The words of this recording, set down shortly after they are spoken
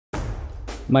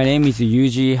My name is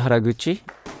Yuji Haraguchi.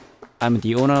 I'm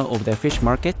the owner of the fish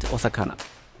market, Osakana.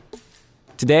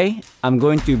 Today, I'm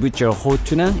going to butcher whole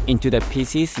tuna into the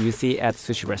pieces you see at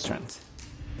sushi restaurants.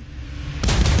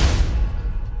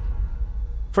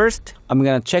 First, I'm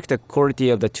gonna check the quality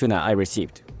of the tuna I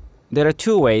received. There are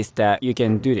two ways that you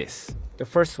can do this. The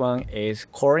first one is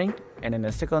coring, and then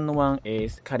the second one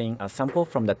is cutting a sample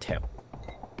from the tail.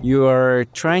 You are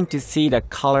trying to see the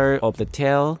color of the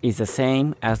tail is the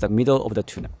same as the middle of the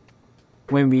tuna.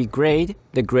 When we grade,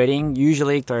 the grading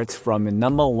usually starts from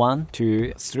number 1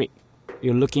 to 3.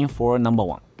 You're looking for number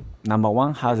 1. Number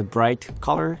 1 has a bright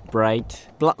color, bright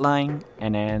bloodline,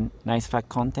 and then nice fat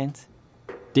content.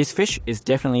 This fish is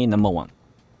definitely number 1.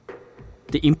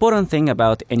 The important thing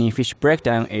about any fish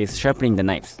breakdown is sharpening the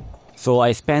knives. So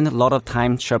I spend a lot of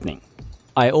time sharpening.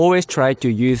 I always try to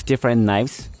use different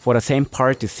knives for the same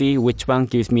part to see which one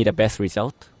gives me the best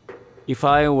result. If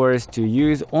I was to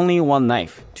use only one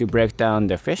knife to break down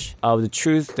the fish, I would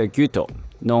choose the Gyuto,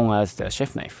 known as the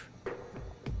chef knife.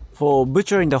 For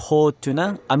butchering the whole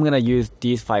tuna, I'm gonna use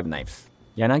these 5 knives.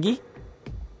 Yanagi,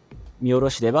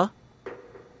 Mioroshi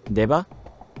Deba,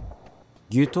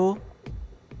 Gyuto,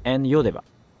 and Yo-Deba.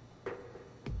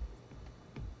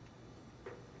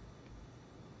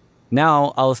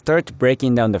 Now I'll start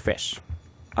breaking down the fish.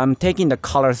 I'm taking the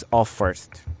colors off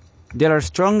first. There are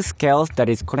strong scales that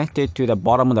is connected to the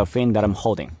bottom of the fin that I'm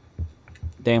holding.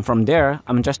 Then from there,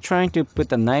 I'm just trying to put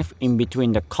the knife in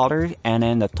between the collar and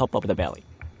then the top of the belly.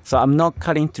 So I'm not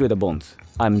cutting through the bones.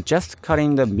 I'm just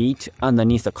cutting the meat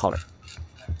underneath the collar.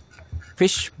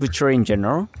 Fish butchery in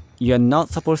general, you're not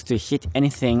supposed to hit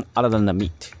anything other than the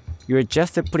meat. You're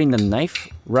just putting the knife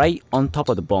right on top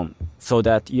of the bone, so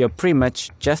that you're pretty much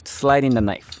just sliding the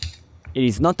knife. It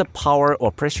is not the power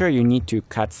or pressure you need to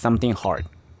cut something hard.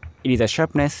 It is the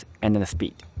sharpness and the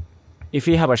speed. If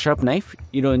you have a sharp knife,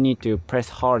 you don't need to press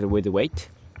hard with weight,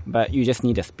 but you just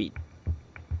need the speed.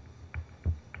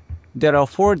 There are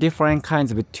 4 different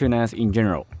kinds of tunas in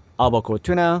general. Albacore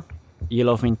tuna,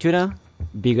 yellowfin tuna,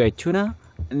 big-eye tuna,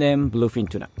 and then bluefin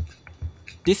tuna.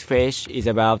 This fish is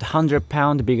about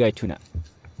 100-pound big-eye tuna.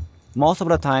 Most of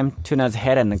the time, tuna's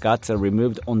head and guts are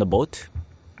removed on the boat,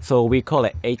 so we call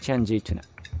it H&G tuna.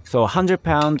 So 100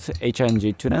 pounds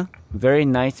H&G tuna, very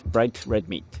nice bright red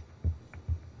meat.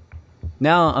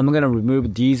 Now I'm gonna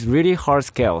remove these really hard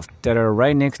scales that are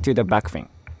right next to the back fin.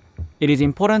 It is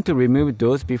important to remove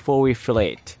those before we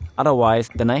fillet it, otherwise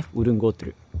the knife wouldn't go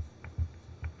through.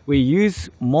 We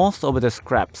use most of the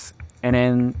scraps, and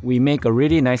then we make a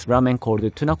really nice ramen called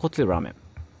tuna kotsu ramen.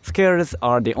 Scales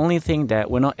are the only thing that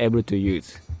we're not able to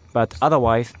use, but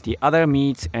otherwise the other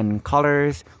meats and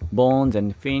colors, bones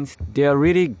and fins, they are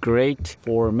really great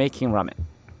for making ramen.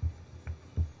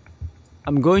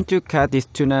 I'm going to cut this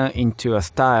tuna into a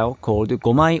style called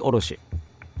gomai oroshi.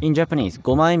 In Japanese,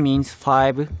 gomai means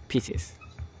 5 pieces.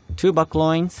 2 back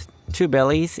loins, 2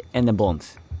 bellies, and the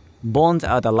bones. Bones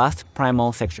are the last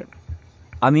primal section.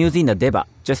 I'm using the deba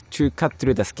just to cut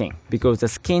through the skin because the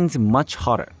skin's much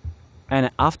harder. And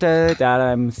after that,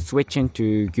 I'm switching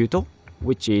to Gyuto,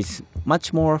 which is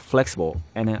much more flexible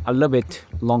and a little bit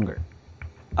longer.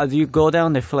 As you go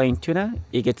down the filleting tuna,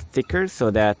 it gets thicker so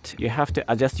that you have to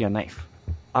adjust your knife.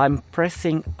 I'm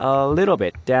pressing a little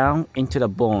bit down into the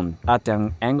bone at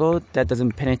an angle that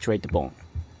doesn't penetrate the bone.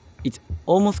 It's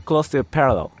almost close to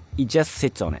parallel. It just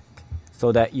sits on it,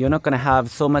 so that you're not gonna have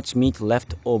so much meat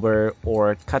left over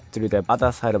or cut through the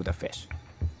other side of the fish.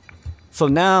 So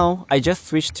now I just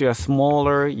switched to a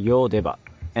smaller Yo-Deba,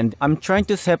 and I'm trying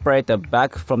to separate the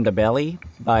back from the belly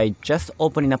by just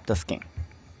opening up the skin.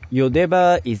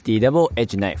 Yo-Deba is the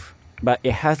double-edged knife, but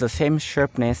it has the same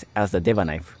sharpness as the Deba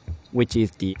knife, which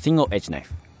is the single-edged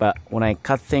knife. But when I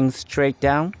cut things straight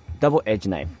down, double-edged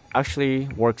knife actually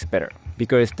works better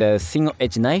because the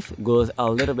single-edged knife goes a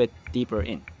little bit deeper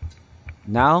in.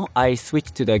 Now I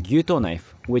switch to the Gyuto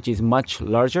knife, which is much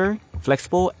larger,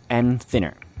 flexible, and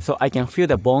thinner, so I can feel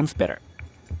the bones better.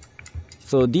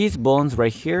 So these bones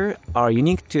right here are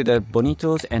unique to the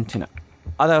bonitos and tuna.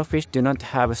 Other fish do not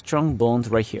have strong bones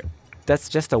right here. That's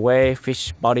just the way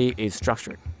fish body is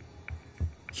structured.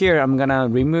 Here I'm gonna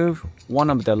remove one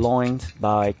of the loins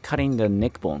by cutting the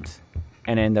neck bones,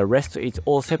 and then the rest is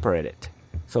all separated.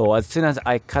 So as soon as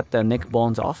I cut the neck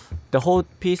bones off, the whole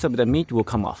piece of the meat will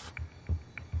come off.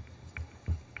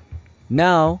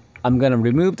 Now I'm gonna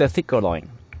remove the thicker loin,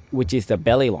 which is the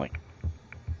belly loin.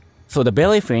 So the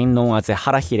belly fin, known as the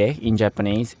harahire in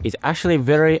Japanese, is actually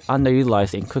very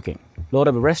underutilized in cooking. A lot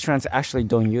of restaurants actually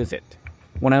don't use it.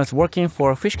 When I was working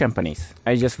for fish companies,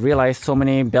 I just realized so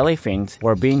many belly fins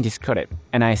were being discarded,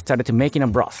 and I started making a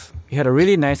broth. It had a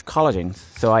really nice collagen,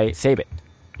 so I saved it.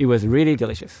 It was really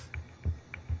delicious.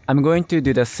 I'm going to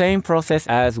do the same process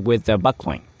as with the back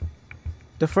loin.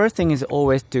 The first thing is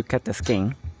always to cut the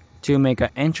skin to make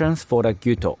an entrance for the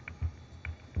gyuto.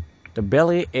 The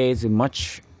belly is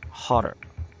much harder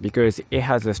because it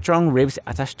has a strong ribs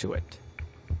attached to it.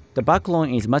 The back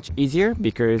loin is much easier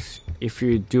because if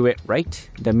you do it right,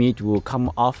 the meat will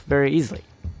come off very easily.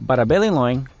 But a belly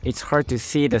loin, it's hard to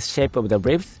see the shape of the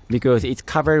ribs because it's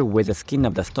covered with the skin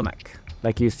of the stomach,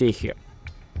 like you see here.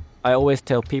 I always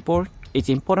tell people it's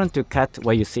important to cut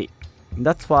what you see.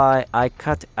 That's why I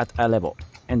cut at eye level,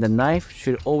 and the knife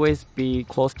should always be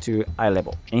close to eye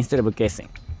level instead of guessing.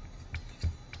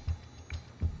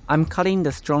 I'm cutting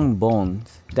the strong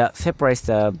bones that separates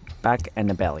the back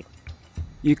and the belly.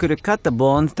 You could cut the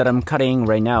bones that I'm cutting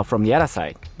right now from the other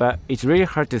side, but it's really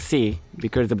hard to see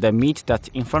because of the meat that's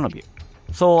in front of you.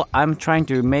 So I'm trying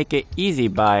to make it easy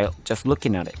by just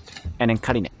looking at it and then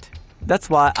cutting it.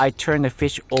 That's why I turn the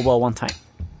fish over one time.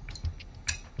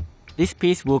 This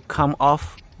piece will come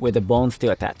off with the bone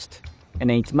still attached, and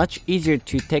it's much easier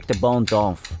to take the bones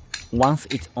off once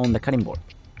it's on the cutting board.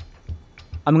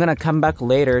 I'm gonna come back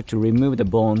later to remove the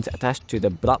bones attached to the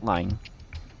bloodline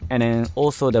and then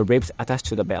also the ribs attached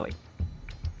to the belly.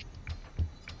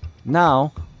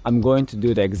 Now, I'm going to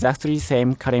do the exactly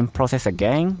same cutting process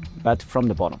again, but from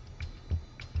the bottom.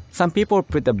 Some people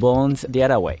put the bones the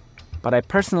other way, but I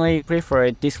personally prefer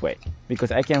it this way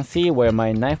because I can see where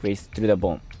my knife is through the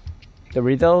bone. The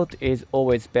result is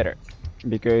always better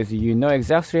because you know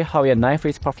exactly how your knife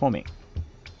is performing.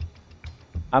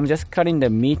 I'm just cutting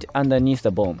the meat underneath the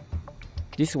bone.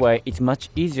 This way it's much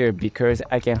easier because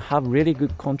I can have really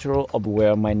good control of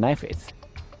where my knife is.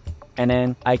 And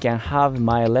then I can have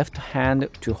my left hand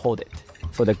to hold it,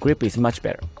 so the grip is much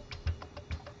better.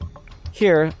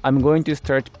 Here, I'm going to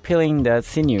start peeling the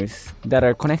sinews that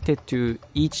are connected to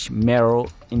each marrow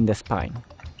in the spine.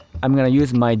 I'm gonna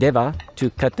use my Deba to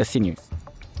cut the sinews.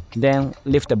 Then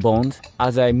lift the bones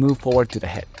as I move forward to the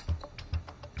head.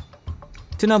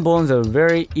 Tuna bones are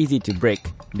very easy to break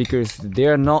because they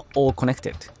are not all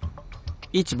connected.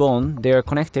 Each bone, they are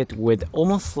connected with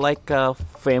almost like a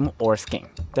film or skin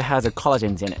that has a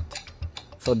collagens in it.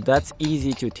 So that's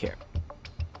easy to tear.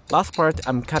 Last part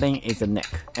I'm cutting is the neck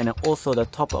and also the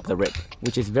top of the rib,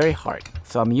 which is very hard.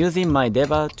 So I'm using my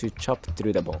Deba to chop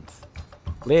through the bones.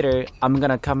 Later, I'm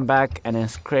gonna come back and then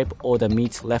scrape all the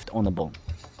meats left on the bone.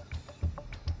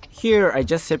 Here, I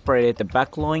just separated the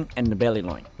back loin and the belly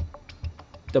loin.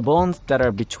 The bones that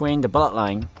are between the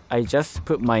bloodline, I just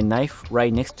put my knife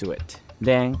right next to it.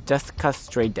 Then just cut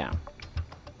straight down.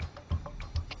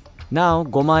 Now,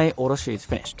 gomai oroshi is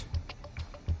finished.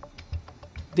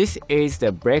 This is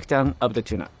the breakdown of the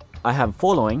tuna. I have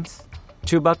 4 loins,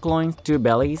 2 back loins, 2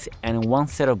 bellies, and 1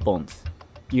 set of bones.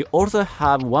 You also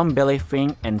have 1 belly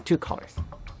fin and 2 collars.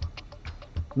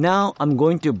 Now I'm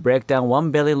going to break down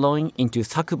 1 belly loin into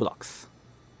saku blocks.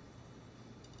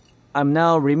 I'm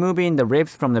now removing the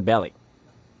ribs from the belly.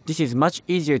 This is much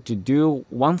easier to do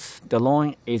once the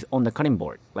loin is on the cutting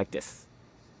board, like this.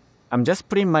 I'm just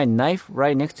putting my knife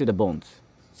right next to the bones,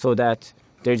 so that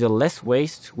there's a less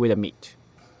waste with the meat.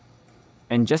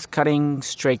 And just cutting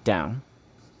straight down.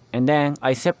 And then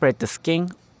I separate the skin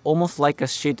almost like a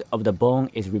sheet of the bone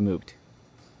is removed.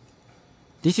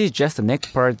 This is just the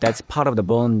neck part that's part of the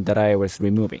bone that I was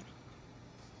removing.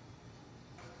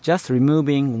 Just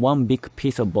removing 1 big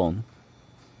piece of bone.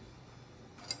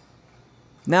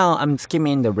 Now I'm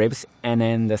skimming the ribs and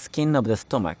then the skin of the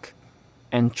stomach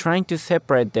and trying to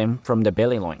separate them from the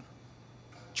belly loin.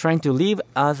 Trying to leave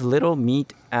as little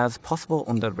meat as possible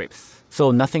on the ribs,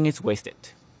 so nothing is wasted.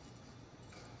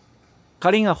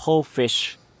 Cutting a whole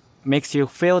fish makes you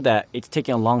feel that it's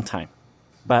taking a long time.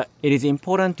 But it is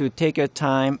important to take your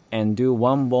time and do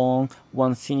 1 bone,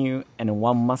 1 sinew, and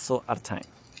 1 muscle at a time.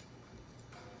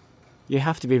 You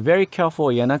have to be very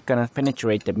careful you're not gonna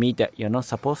penetrate the meat that you're not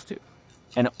supposed to.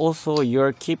 And also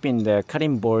you're keeping the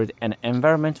cutting board and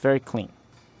environment very clean.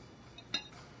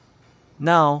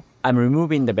 Now I'm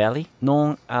removing the belly,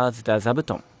 known as the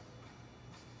zabuton.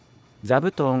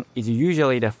 Zabuton is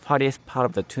usually the fattiest part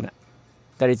of the tuna.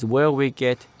 That is where we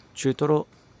get chu-toro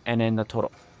and then the toro.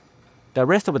 The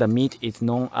rest of the meat is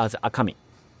known as akami.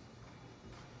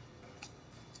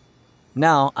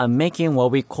 Now I'm making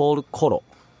what we call koro.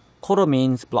 Koro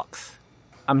means blocks.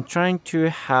 I'm trying to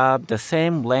have the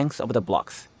same length of the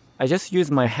blocks. I just use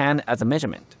my hand as a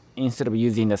measurement instead of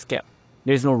using the scale.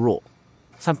 There is no rule.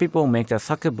 Some people make the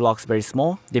saku blocks very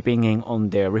small, depending on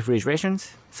their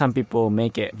refrigerations. Some people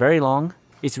make it very long.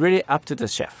 It's really up to the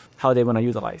chef how they want to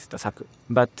utilize the saku.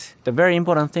 But the very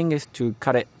important thing is to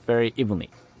cut it very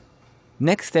evenly.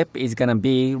 Next step is gonna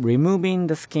be removing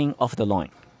the skin off the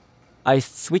loin. I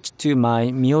switched to my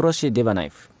Mioroshi Deba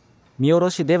knife.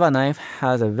 Mioroshi Deba knife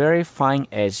has a very fine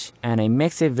edge and it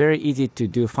makes it very easy to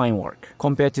do fine work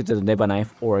compared to the Deba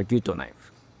knife or Gyuto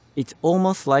knife. It's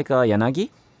almost like a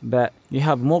Yanagi, but you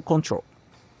have more control.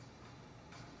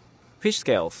 Fish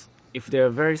scales, if they're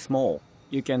very small,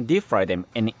 you can deep fry them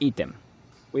and eat them.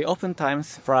 We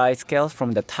oftentimes fry scales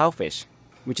from the tao fish,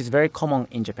 which is very common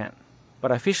in Japan.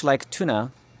 But a fish like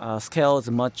tuna, scale is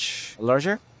much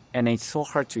larger and it's so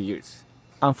hard to use.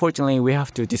 Unfortunately, we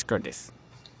have to discard this.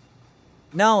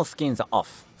 Now skins are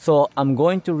off, so I'm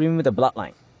going to remove the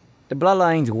bloodline. The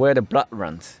bloodline is where the blood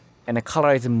runs, and the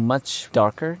color is much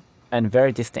darker and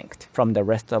very distinct from the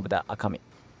rest of the akami.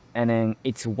 And then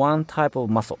it's one type of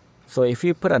muscle. So if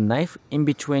you put a knife in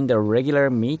between the regular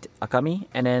meat, akami,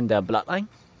 and then the bloodline,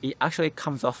 it actually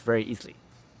comes off very easily.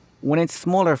 When it's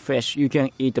smaller fish, you can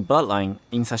eat the bloodline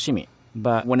in sashimi.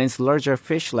 But when it's larger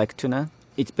fish like tuna,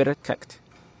 it's better cooked.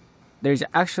 There's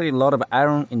actually a lot of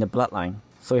iron in the bloodline,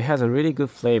 so it has a really good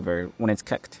flavor when it's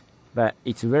cooked. But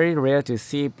it's very rare to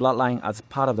see bloodline as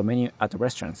part of the menu at the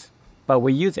restaurants. But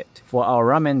we use it for our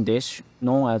ramen dish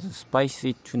known as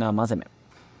spicy tuna mazeme.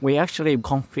 We actually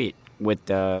confit with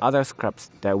the other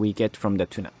scraps that we get from the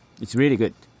tuna. It's really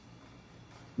good.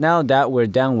 Now that we're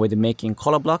done with making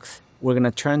color blocks, we're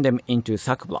gonna turn them into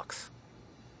saku blocks.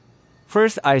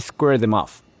 First, I square them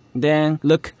off. Then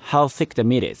look how thick the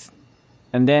meat is.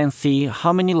 And then see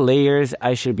how many layers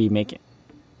I should be making.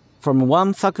 From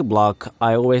one saku block,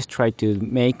 I always try to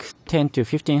make 10 to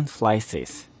 15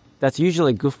 slices. That's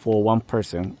usually good for one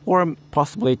person or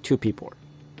possibly two people.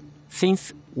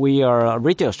 Since we are a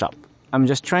retail shop, I'm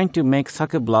just trying to make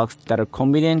saku blocks that are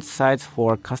convenient size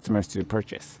for customers to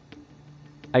purchase.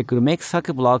 I could make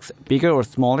saku blocks bigger or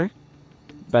smaller,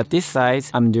 but this size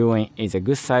I'm doing is a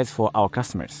good size for our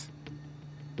customers.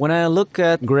 When I look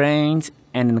at grains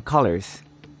and colors,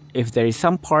 if there is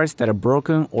some parts that are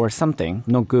broken or something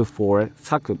not good for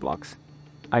saku blocks,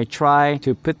 I try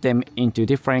to put them into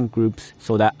different groups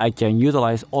so that I can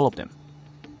utilize all of them.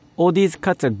 All these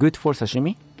cuts are good for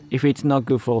sashimi. If it's not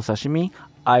good for sashimi,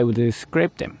 I would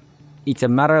scrape them. It's a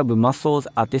matter of muscles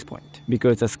at this point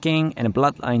because the skin and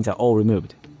blood lines are all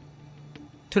removed.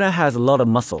 Tuna has a lot of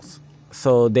muscles,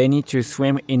 so they need to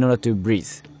swim in order to breathe.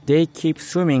 They keep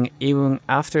swimming even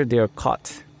after they are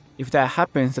caught. If that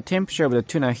happens, the temperature of the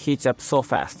tuna heats up so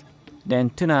fast,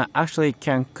 then tuna actually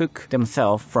can cook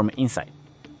themselves from inside.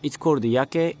 It's called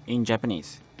yake in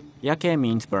Japanese. Yake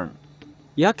means burn.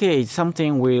 Yake is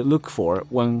something we look for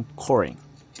when coring.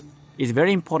 It's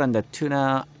very important that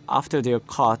tuna, after they're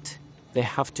caught, they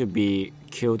have to be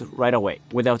killed right away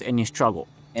without any struggle,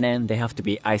 and then they have to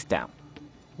be iced down.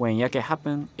 When yake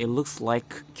happens, it looks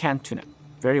like canned tuna,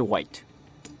 very white.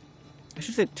 I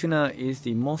should say tuna is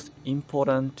the most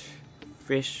important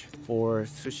fish for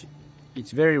sushi.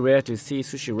 It's very rare to see a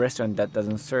sushi restaurant that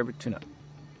doesn't serve tuna.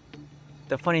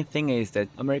 The funny thing is that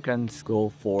Americans go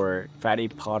for fatty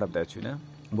part of the tuna,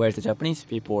 whereas the Japanese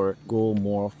people go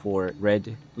more for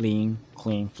red, lean,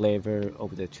 clean flavor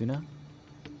of the tuna.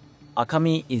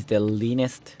 Akami is the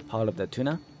leanest part of the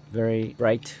tuna, very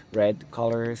bright red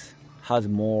colors, has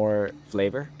more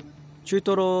flavor.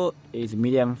 Chu-toro is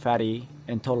medium fatty,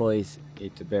 and toro is a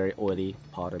very oily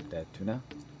part of the tuna.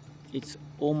 It's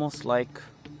almost like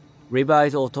ribeye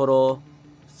is toro,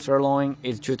 sirloin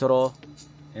is chu-toro,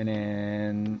 and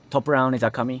then top round is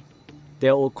akami.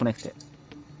 They're all connected.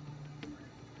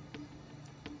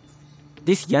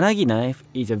 This Yanagi knife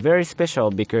is very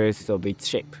special because of its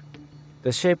shape.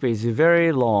 The shape is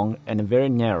very long and very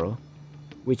narrow,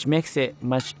 which makes it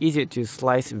much easier to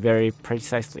slice very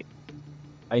precisely.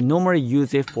 I normally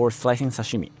use it for slicing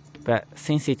sashimi, but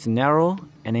since it's narrow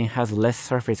and it has less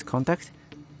surface contact,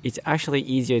 it's actually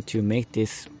easier to make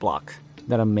this block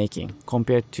that I'm making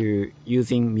compared to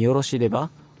using Mioroshi Deba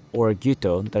or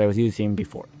Gyuto that I was using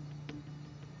before.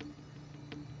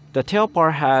 The tail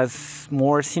part has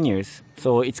more sinews,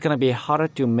 so it's gonna be harder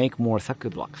to make more saku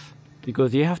blocks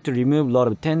because you have to remove a lot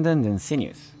of tendons and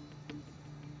sinews.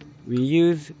 We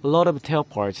use a lot of tail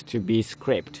parts to be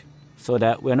scraped so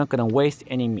that we're not gonna waste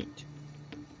any meat.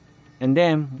 And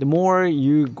then the more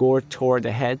you go toward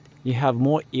the head, you have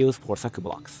more use for saku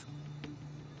blocks.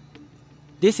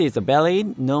 This is the belly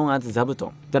known as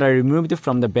zabuton that I removed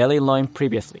from the belly loin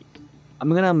previously.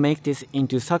 I'm gonna make this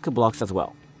into saku blocks as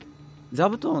well.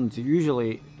 Zabuton is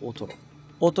usually otoro.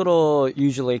 Otoro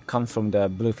usually comes from the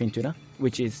bluefin tuna,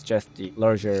 which is just the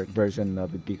larger version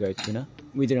of the bigger tuna.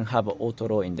 We didn't have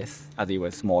otoro in this, as it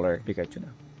was smaller, bigger tuna.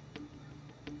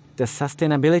 The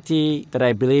sustainability that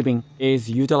I believe in is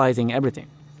utilizing everything.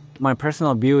 My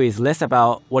personal view is less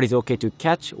about what is okay to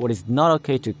catch, what is not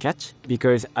okay to catch,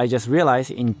 because I just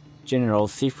realized in general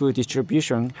seafood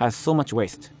distribution has so much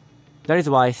waste. That is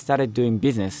why I started doing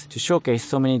business to showcase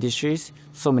so many dishes,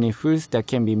 so many foods that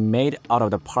can be made out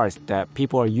of the parts that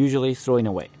people are usually throwing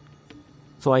away.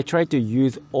 So I try to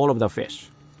use all of the fish.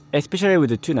 Especially with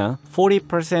the tuna,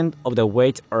 40% of the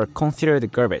weight are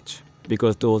considered garbage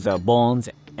because those are bones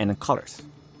and colors.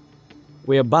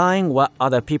 We are buying what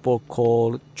other people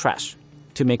call trash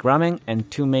to make ramen and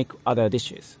to make other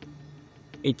dishes.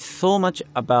 It's so much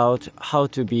about how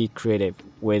to be creative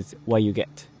with what you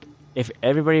get. If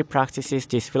everybody practices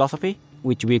this philosophy,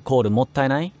 which we call the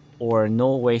mottainai or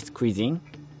no waste cuisine,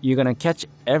 you're gonna catch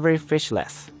every fish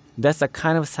less. That's the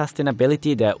kind of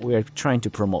sustainability that we're trying to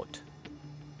promote.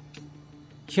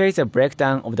 Here is a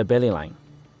breakdown of the belly line.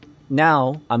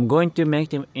 Now, I'm going to make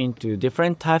them into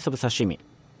different types of sashimi.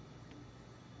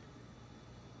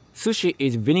 Sushi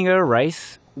is vinegar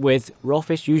rice with raw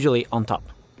fish usually on top.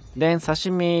 Then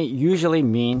sashimi usually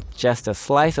means just a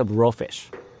slice of raw fish.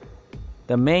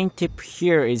 The main tip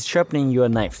here is sharpening your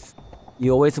knives.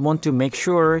 You always want to make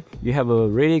sure you have a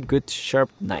really good sharp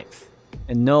knife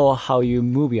and know how you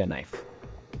move your knife.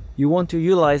 You want to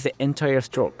utilize the entire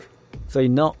stroke. So you're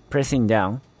not pressing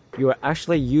down, you are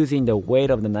actually using the weight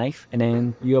of the knife and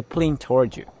then you are pulling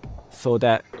towards you so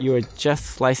that you are just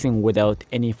slicing without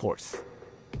any force.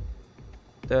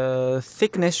 The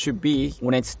thickness should be,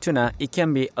 when it's tuna, it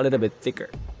can be a little bit thicker.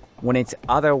 When it's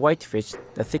other whitefish,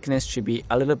 the thickness should be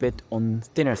a little bit on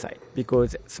thinner side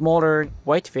because smaller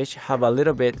whitefish have a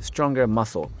little bit stronger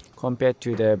muscle compared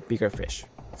to the bigger fish.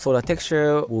 So the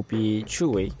texture will be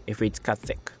chewy if it's cut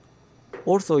thick.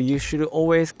 Also, you should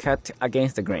always cut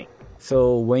against the grain.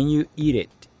 So when you eat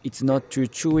it, it's not too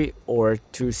chewy or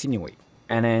too sinewy.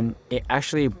 And then it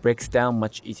actually breaks down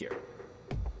much easier.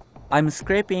 I'm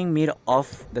scraping meat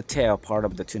off the tail part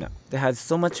of the tuna that has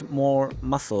so much more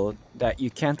muscle that you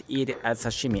can't eat it as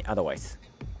sashimi otherwise.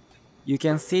 You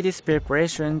can see this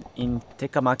preparation in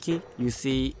tekamaki, you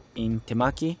see in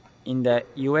temaki. In the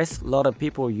US, a lot of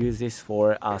people use this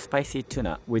for spicy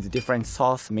tuna with different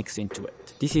sauce mixed into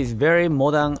it. This is very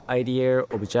modern idea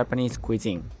of Japanese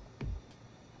cuisine.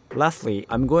 Lastly,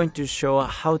 I'm going to show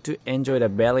how to enjoy the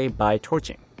belly by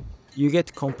torching. You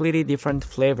get completely different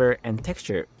flavor and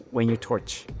texture when you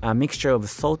torch. A mixture of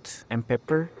salt and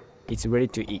pepper, it's ready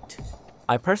to eat.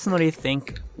 I personally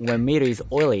think when meat is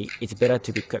oily, it's better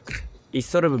to be cooked. It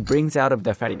sort of brings out of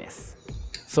the fattiness.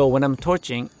 So when I'm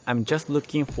torching, I'm just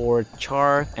looking for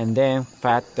char and then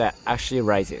fat that actually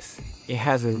rises. It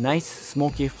has a nice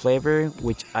smoky flavor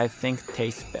which I think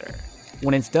tastes better.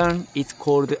 When it's done, it's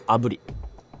called aburi.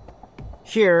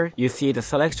 Here, you see the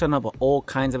selection of all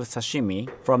kinds of sashimi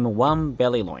from one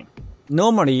belly loin.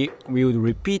 Normally, we would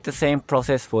repeat the same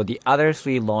process for the other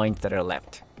 3 loins that are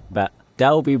left. But that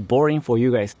will be boring for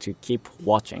you guys to keep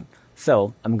watching.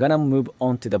 So, I'm gonna move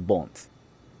on to the bones.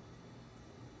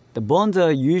 The bones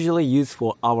are usually used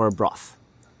for our broth.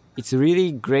 It's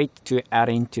really great to add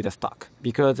into the stock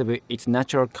because of its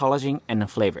natural collagen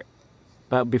and flavor.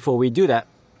 But before we do that,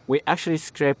 we actually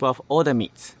scrape off all the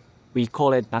meats. We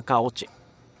call it nakaochi.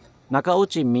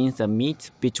 Nakaochi means the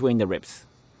meat between the ribs.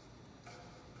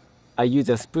 I use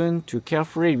a spoon to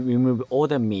carefully remove all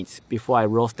the meats before I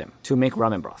roast them to make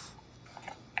ramen broth.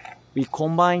 We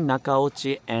combine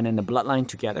nakaochi and the bloodline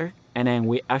together and then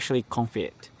we actually confit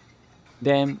it.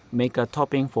 Then make a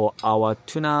topping for our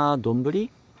tuna donburi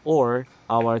or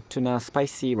our tuna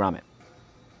spicy ramen.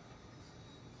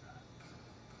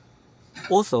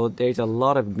 Also, there's a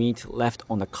lot of meat left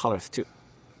on the colors too.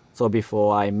 So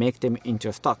before I make them into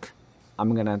a stock,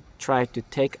 I'm gonna try to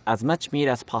take as much meat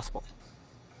as possible.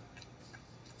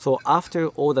 So after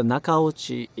all the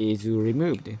nakaochi is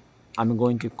removed, I'm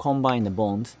going to combine the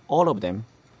bones, all of them,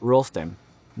 roast them,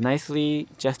 nicely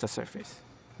just the surface,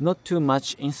 not too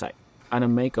much inside,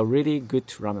 and make a really good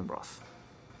ramen broth.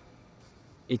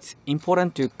 It's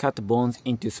important to cut the bones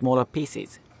into smaller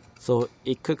pieces, so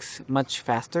it cooks much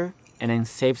faster and then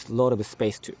saves a lot of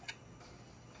space too.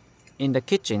 In the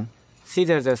kitchen,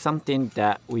 scissors are something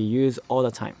that we use all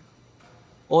the time.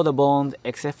 All the bones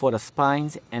except for the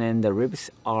spines and then the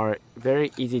ribs are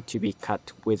very easy to be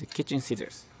cut with kitchen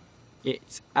scissors.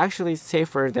 It's actually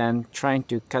safer than trying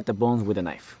to cut the bones with a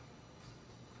knife.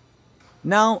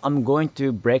 Now I'm going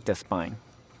to break the spine.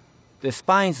 The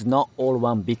spine is not all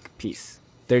one big piece.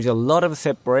 There's a lot of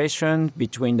separation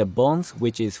between the bones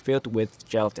which is filled with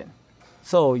gelatin.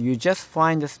 So you just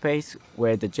find the space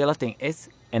where the gelatin is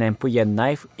and then put your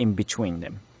knife in between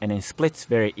them and it splits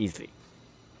very easily.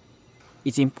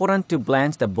 It's important to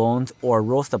blanch the bones or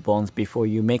roast the bones before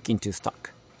you make into stock,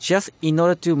 just in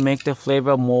order to make the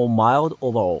flavor more mild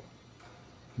overall.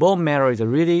 Bone marrow is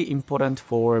really important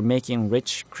for making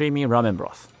rich, creamy ramen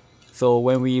broth. So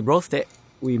when we roast it,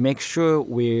 we make sure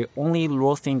we're only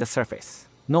roasting the surface,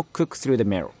 not cook through the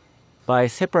marrow. By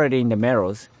separating the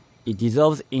marrows, it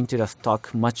dissolves into the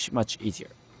stock much easier.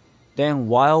 Then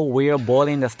while we're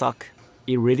boiling the stock,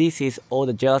 it releases all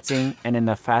the gelatin and then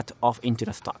the fat off into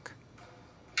the stock.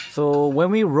 So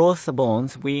when we roast the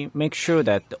bones, we make sure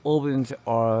that the ovens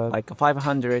are like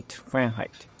 500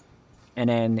 Fahrenheit.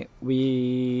 And then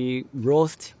we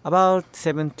roast about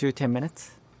 7 to 10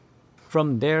 minutes.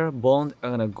 From there, bones are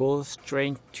gonna go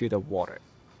straight to the water.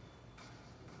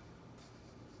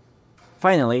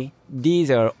 Finally,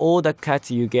 these are all the cuts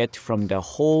you get from the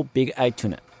whole big eye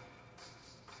tuna.